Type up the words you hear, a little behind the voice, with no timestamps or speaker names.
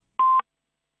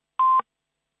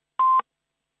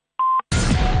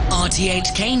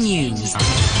RTHK News.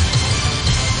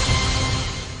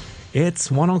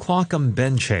 It's 1 o'clock on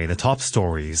Benche, the top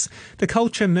stories. The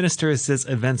culture minister says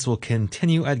events will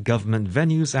continue at government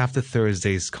venues after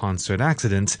Thursday's concert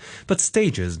accident, but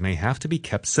stages may have to be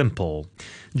kept simple.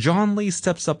 John Lee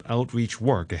steps up outreach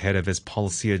work ahead of his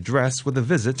policy address with a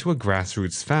visit to a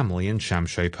grassroots family in Sham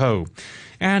Shui Po.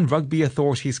 And rugby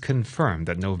authorities confirmed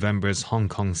that November's Hong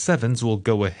Kong Sevens will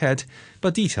go ahead,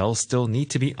 but details still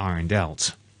need to be ironed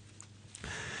out.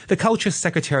 The Culture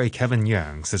Secretary Kevin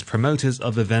Yeung says promoters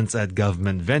of events at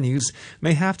government venues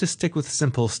may have to stick with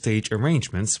simple stage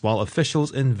arrangements while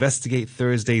officials investigate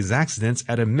Thursday's accident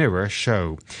at a Mirror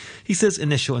show. He says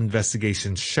initial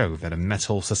investigations show that a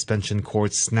metal suspension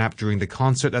cord snapped during the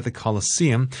concert at the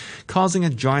Coliseum, causing a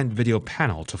giant video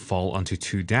panel to fall onto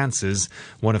two dancers,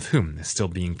 one of whom is still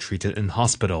being treated in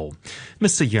hospital.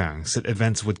 Mr. Yeung said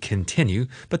events would continue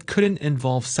but couldn't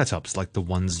involve setups like the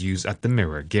ones used at the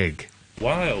Mirror gig.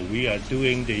 While we are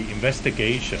doing the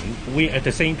investigation, we at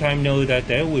the same time know that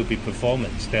there will be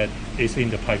performance that is in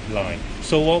the pipeline.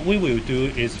 So what we will do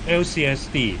is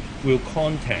LCSD will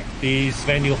contact these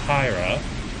venue hirer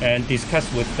and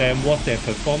discuss with them what their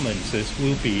performances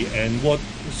will be and what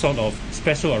sort of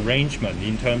special arrangement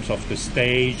in terms of the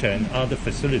stage and other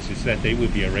facilities that they will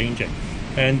be arranging.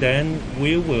 And then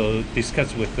we will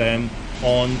discuss with them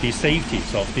on the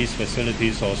safeties of these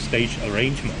facilities or stage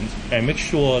arrangements and make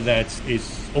sure that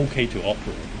it's okay to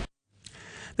operate.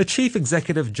 The Chief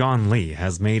Executive John Lee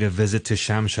has made a visit to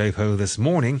Sham Shui Po this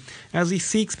morning as he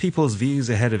seeks people's views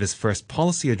ahead of his first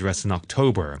policy address in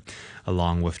October.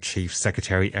 Along with Chief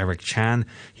Secretary Eric Chan,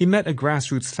 he met a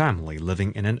grassroots family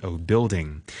living in an old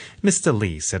building. Mr.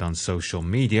 Lee said on social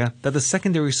media that the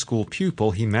secondary school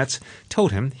pupil he met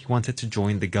told him he wanted to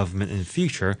join the government in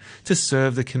future to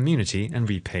serve the community and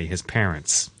repay his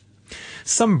parents.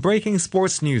 Some breaking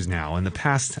sports news now. In the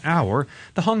past hour,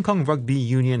 the Hong Kong Rugby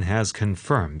Union has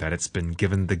confirmed that it's been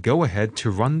given the go-ahead to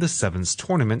run the Sevens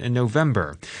tournament in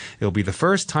November. It'll be the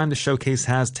first time the showcase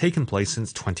has taken place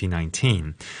since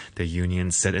 2019. The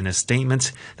union said in a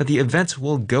statement that the event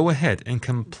will go ahead in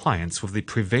compliance with the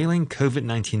prevailing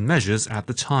COVID-19 measures at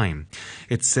the time.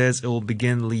 It says it will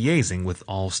begin liaising with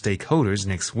all stakeholders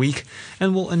next week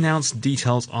and will announce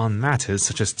details on matters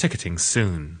such as ticketing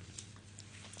soon.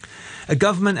 A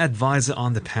government advisor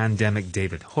on the pandemic,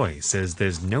 David Hui, says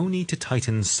there's no need to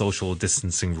tighten social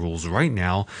distancing rules right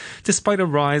now, despite a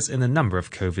rise in the number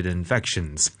of COVID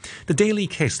infections. The daily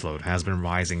caseload has been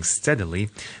rising steadily,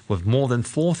 with more than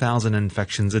 4,000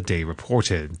 infections a day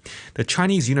reported. The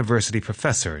Chinese university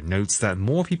professor notes that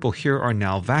more people here are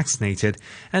now vaccinated,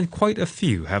 and quite a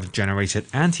few have generated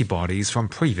antibodies from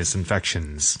previous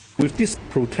infections. With this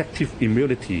protective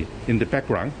immunity in the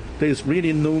background, there is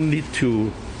really no need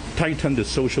to tighten the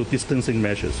social distancing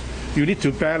measures. You need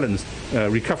to balance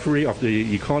recovery of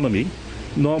the economy,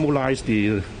 normalize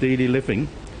the daily living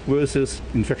versus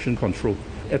infection control.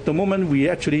 At the moment, we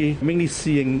actually mainly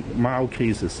seeing mild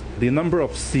cases. The number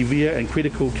of severe and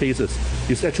critical cases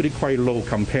is actually quite low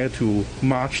compared to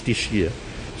March this year.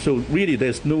 So really,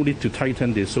 there's no need to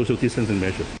tighten the social distancing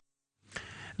measures.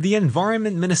 The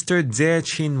Environment Minister Tse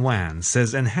Chin Wan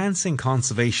says enhancing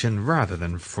conservation rather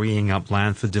than freeing up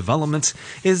land for development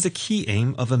is the key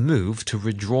aim of a move to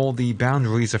redraw the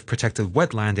boundaries of protected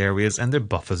wetland areas and their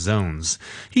buffer zones.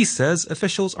 He says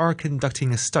officials are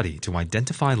conducting a study to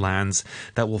identify lands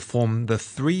that will form the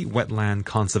 3 wetland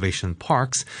conservation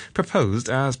parks proposed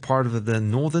as part of the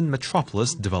Northern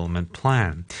Metropolis Development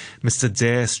Plan. Mr.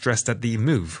 Tse stressed that the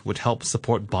move would help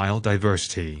support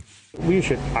biodiversity. We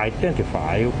should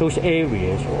identify those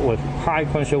areas with high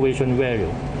conservation value,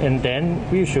 and then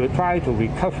we should try to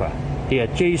recover the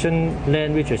adjacent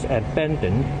land which is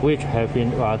abandoned, which have been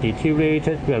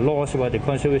deteriorated, we are lost by the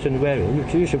conservation value.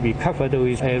 We should recover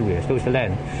those areas, those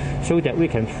land, so that we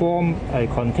can form a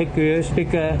contiguous,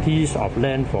 bigger piece of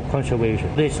land for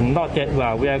conservation. It's not that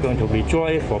we are going to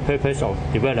withdraw for purpose of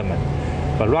development,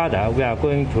 but rather we are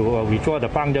going to withdraw the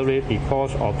boundary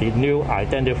because of the new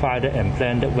identified and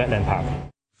planned wetland park.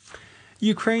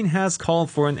 Ukraine has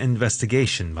called for an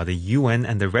investigation by the UN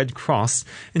and the Red Cross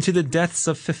into the deaths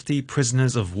of 50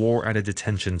 prisoners of war at a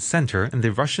detention center in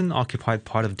the Russian-occupied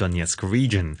part of Donetsk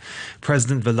region.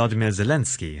 President Volodymyr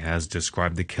Zelensky has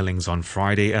described the killings on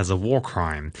Friday as a war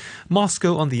crime.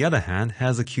 Moscow, on the other hand,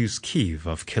 has accused Kyiv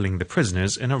of killing the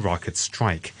prisoners in a rocket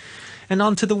strike. And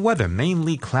on to the weather,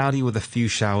 mainly cloudy with a few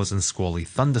showers and squally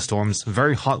thunderstorms,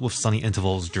 very hot with sunny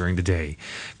intervals during the day.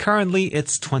 Currently,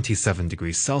 it's 27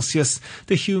 degrees Celsius,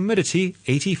 the humidity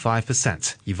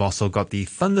 85%. You've also got the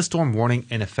thunderstorm warning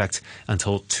in effect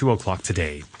until 2 o'clock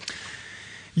today.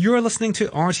 You're listening to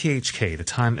RTHK. The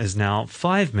time is now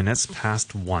 5 minutes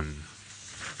past 1.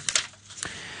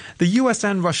 The US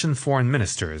and Russian foreign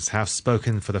ministers have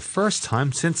spoken for the first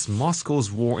time since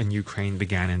Moscow's war in Ukraine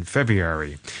began in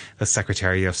February. The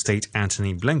Secretary of State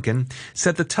Antony Blinken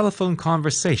said the telephone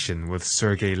conversation with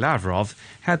Sergei Lavrov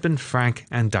had been frank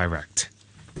and direct.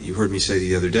 You heard me say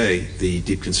the other day the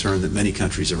deep concern that many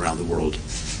countries around the world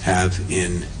have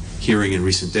in hearing in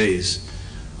recent days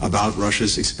about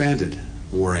Russia's expanded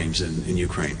war aims in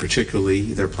Ukraine, particularly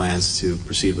their plans to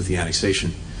proceed with the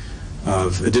annexation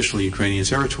of additional Ukrainian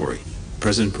territory.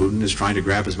 President Putin is trying to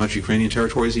grab as much Ukrainian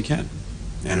territory as he can.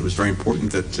 And it was very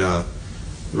important that the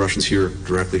Russians hear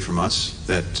directly from us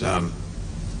that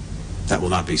that will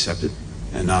not be accepted.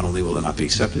 And not only will it not be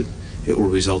accepted, it will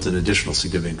result in additional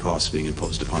significant costs being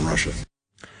imposed upon Russia.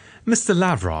 Mr.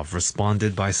 Lavrov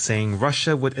responded by saying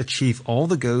Russia would achieve all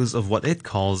the goals of what it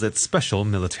calls its special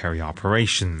military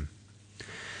operation.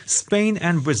 Spain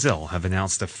and Brazil have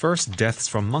announced the first deaths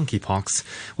from monkeypox,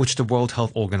 which the World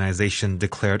Health Organization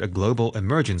declared a global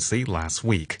emergency last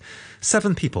week.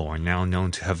 7 people are now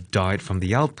known to have died from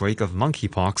the outbreak of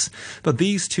monkeypox, but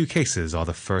these 2 cases are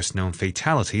the first known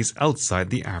fatalities outside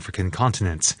the African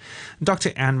continent.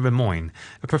 Dr. Anne Remoyne,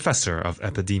 a professor of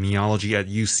epidemiology at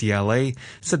UCLA,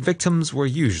 said victims were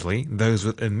usually those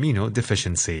with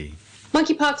immunodeficiency.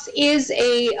 Monkeypox is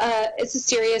it's a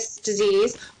serious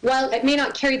disease. While it may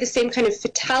not carry the same kind of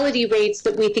fatality rates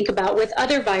that we think about with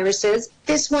other viruses,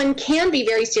 this one can be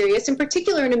very serious, in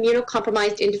particular in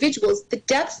immunocompromised individuals. The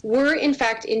deaths were, in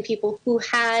fact, in people who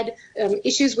had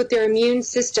issues with their immune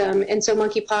system, and so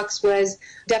monkeypox was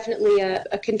definitely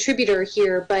a contributor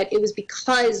here, but it was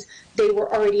because they were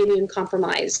already immune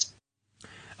compromised.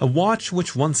 A watch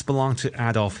which once belonged to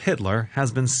Adolf Hitler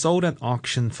has been sold at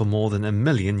auction for more than $1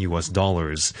 million.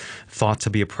 Thought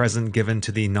to be a present given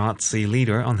to the Nazi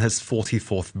leader on his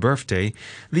 44th birthday,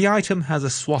 the item has a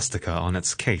swastika on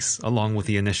its case, along with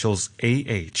the initials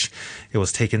AH. It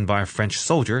was taken by a French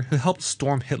soldier who helped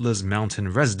storm Hitler's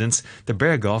mountain residence, the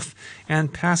Berghof,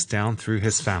 and passed down through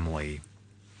his family.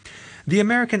 The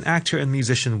American actor and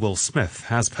musician Will Smith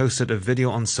has posted a video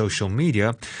on social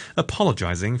media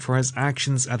apologizing for his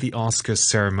actions at the Oscars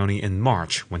ceremony in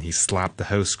March when he slapped the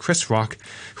host Chris Rock,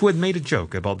 who had made a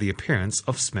joke about the appearance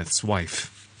of Smith's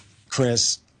wife.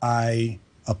 Chris, I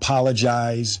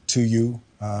apologize to you.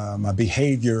 My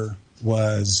behavior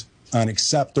was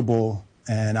unacceptable,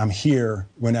 and I'm here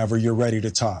whenever you're ready to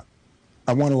talk.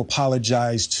 I want to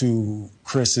apologize to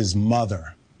Chris's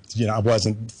mother. I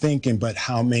wasn't thinking, but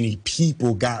how many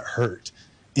people got hurt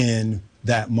in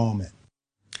that moment.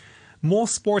 More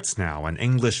sports now, and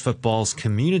English football's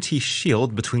Community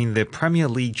Shield between the Premier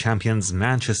League champions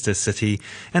Manchester City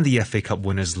and the FA Cup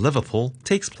winners Liverpool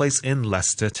takes place in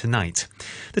Leicester tonight.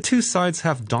 The 2 sides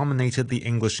have dominated the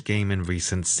English game in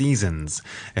recent seasons.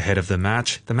 Ahead of the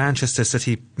match, the Manchester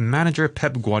City manager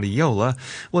Pep Guardiola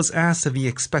was asked if he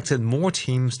expected more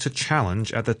teams to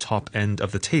challenge at the top end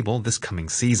of the table this coming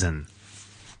season.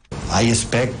 I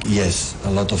expect, yes,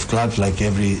 a lot of clubs, like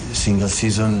every single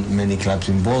season, many clubs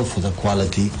involved for the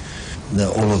quality,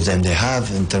 all of them they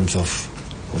have in terms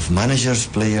of managers,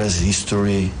 players,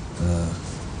 history,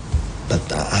 but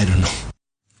I don't know.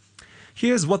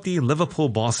 Here's what the Liverpool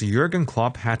boss Jurgen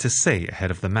Klopp had to say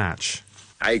ahead of the match.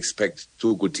 I expect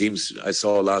 2 good teams. I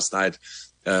saw last night,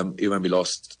 even when we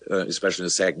lost, especially in the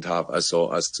second half, I saw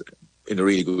us in a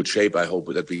really good shape. I hope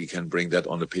that we can bring that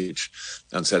on the pitch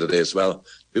on Saturday as well.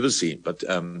 We will see. But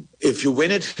if you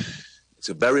win it, it's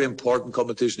a very important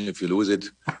competition. If you lose it,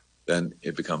 then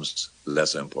it becomes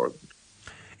lesser important.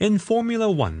 In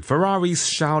Formula One, Ferrari's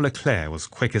Charles Leclerc was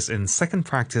quickest in second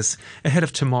practice ahead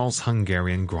of tomorrow's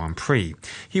Hungarian Grand Prix.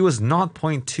 He was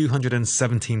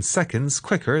 0.217 seconds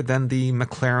quicker than the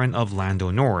McLaren of Lando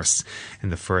Norris. In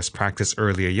the first practice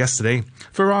earlier yesterday,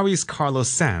 Ferrari's Carlos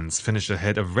Sainz finished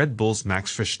ahead of Red Bull's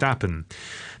Max Verstappen.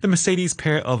 The Mercedes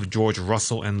pair of George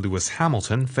Russell and Lewis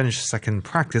Hamilton finished second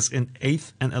practice in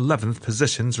 8th and 11th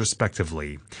positions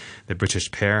respectively. The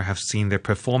British pair have seen their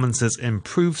performances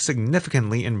improve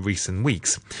significantly in recent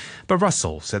weeks, but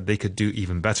Russell said they could do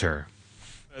even better.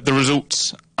 The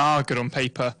results are good on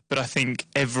paper, but I think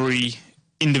every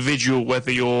individual,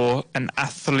 whether you're an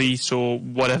athlete or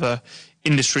whatever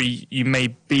industry you may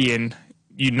be in,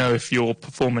 you know if you're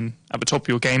performing at the top of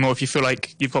your game or if you feel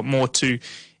like you've got more to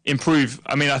improve.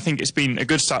 I mean, I think it's been a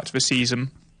good start to the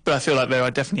season, but I feel like there are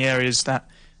definitely areas that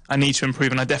I need to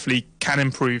improve, and I definitely can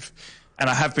improve, and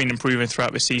I have been improving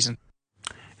throughout the season.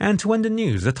 And to end the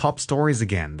news, the top stories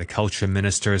again. The culture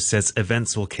minister says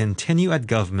events will continue at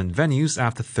government venues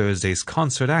after Thursday's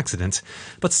concert accident,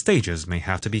 but stages may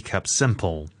have to be kept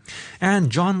simple.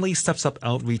 And John Lee steps up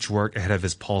outreach work ahead of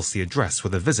his policy address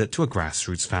with a visit to a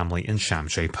grassroots family in Sham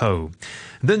Shui Po.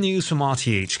 The news from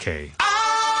RTHK.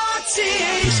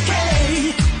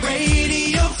 RTHK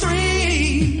Radio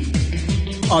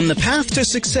 3. On the path to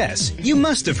success, you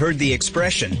must have heard the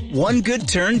expression, one good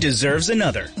turn deserves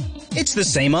another. It's the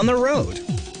same on the road.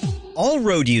 All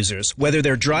road users, whether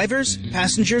they're drivers,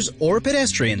 passengers, or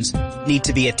pedestrians, need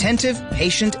to be attentive,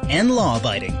 patient, and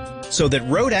law-abiding so that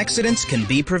road accidents can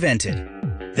be prevented.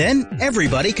 Then,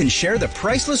 everybody can share the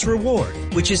priceless reward,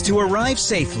 which is to arrive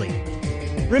safely.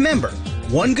 Remember,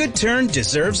 one good turn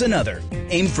deserves another.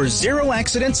 Aim for 0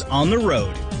 accidents on the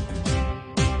road.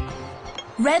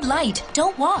 Red light,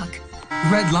 don't walk.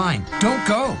 Red line, don't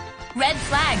go. Red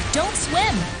flag, don't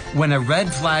swim. When a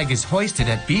red flag is hoisted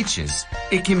at beaches,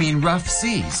 it can mean rough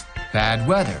seas, bad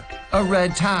weather, a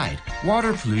red tide,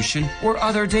 water pollution, or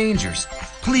other dangers.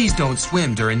 Please don't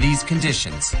swim during these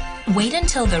conditions. Wait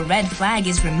until the red flag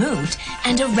is removed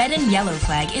and a red and yellow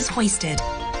flag is hoisted.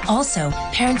 Also,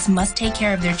 parents must take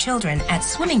care of their children at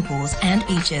swimming pools and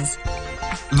beaches.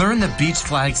 Learn the beach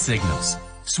flag signals.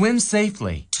 Swim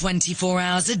safely. 24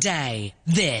 hours a day.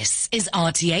 This is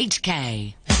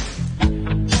RTHK.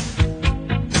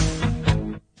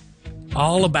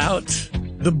 All about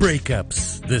the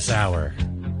breakups this hour.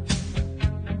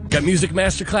 Got Music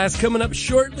Masterclass coming up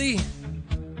shortly.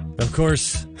 Of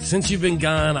course, since you've been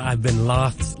gone, I've been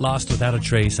lost without a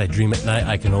trace. I dream at night,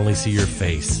 I can only see your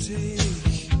face.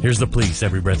 Here's The Police,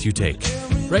 Every Breath You Take,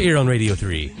 right here on Radio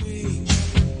 3.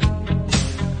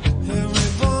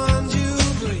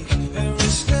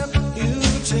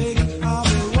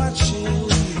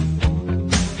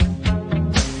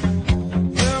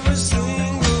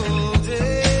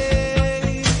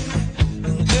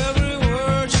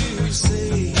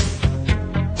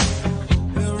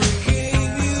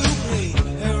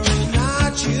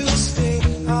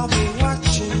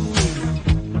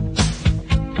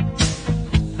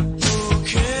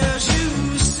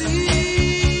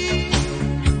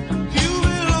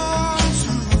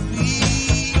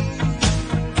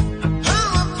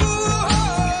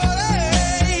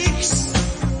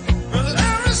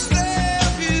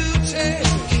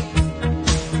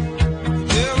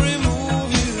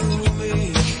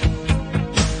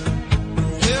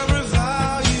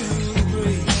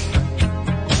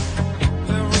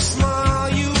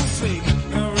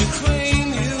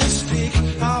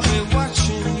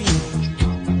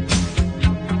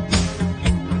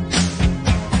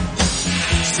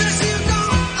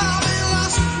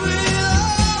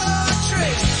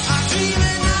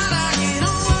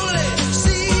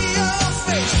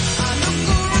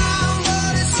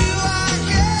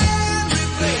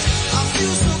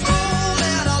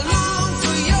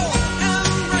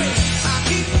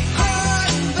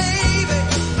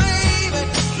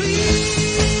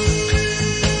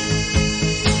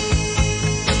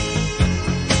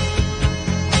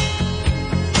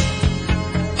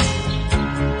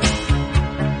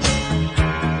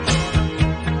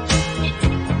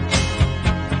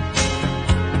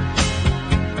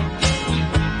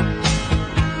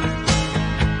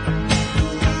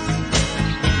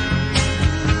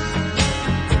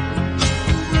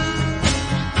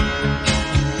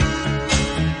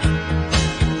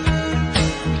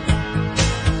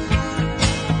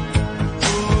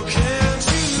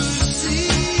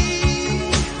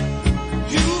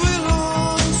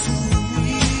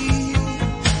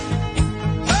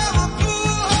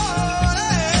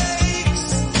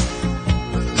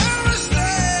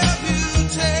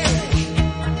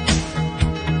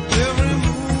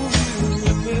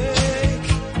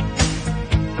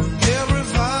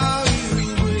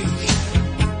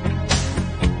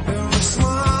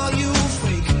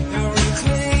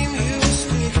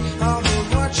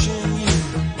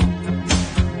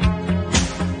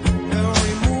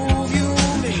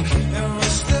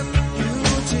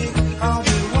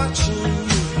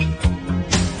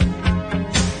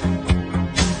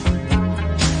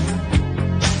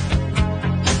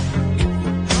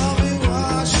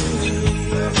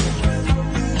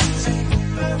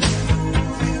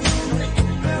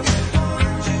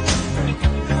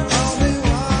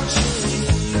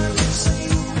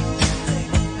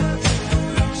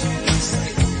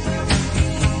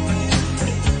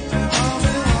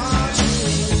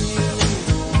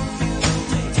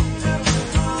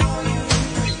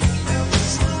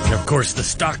 Of course, the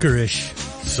stalkerish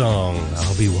song,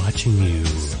 I'll Be Watching You.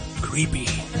 Creepy.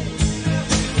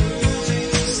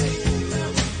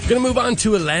 Gonna move on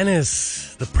to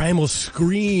Alanis. the primal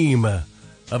scream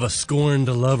of a scorned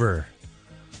lover.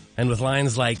 And with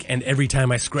lines like, and every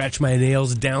time I scratch my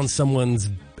nails down someone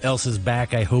else's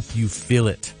back, I hope you feel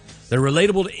it. They're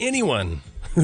relatable to anyone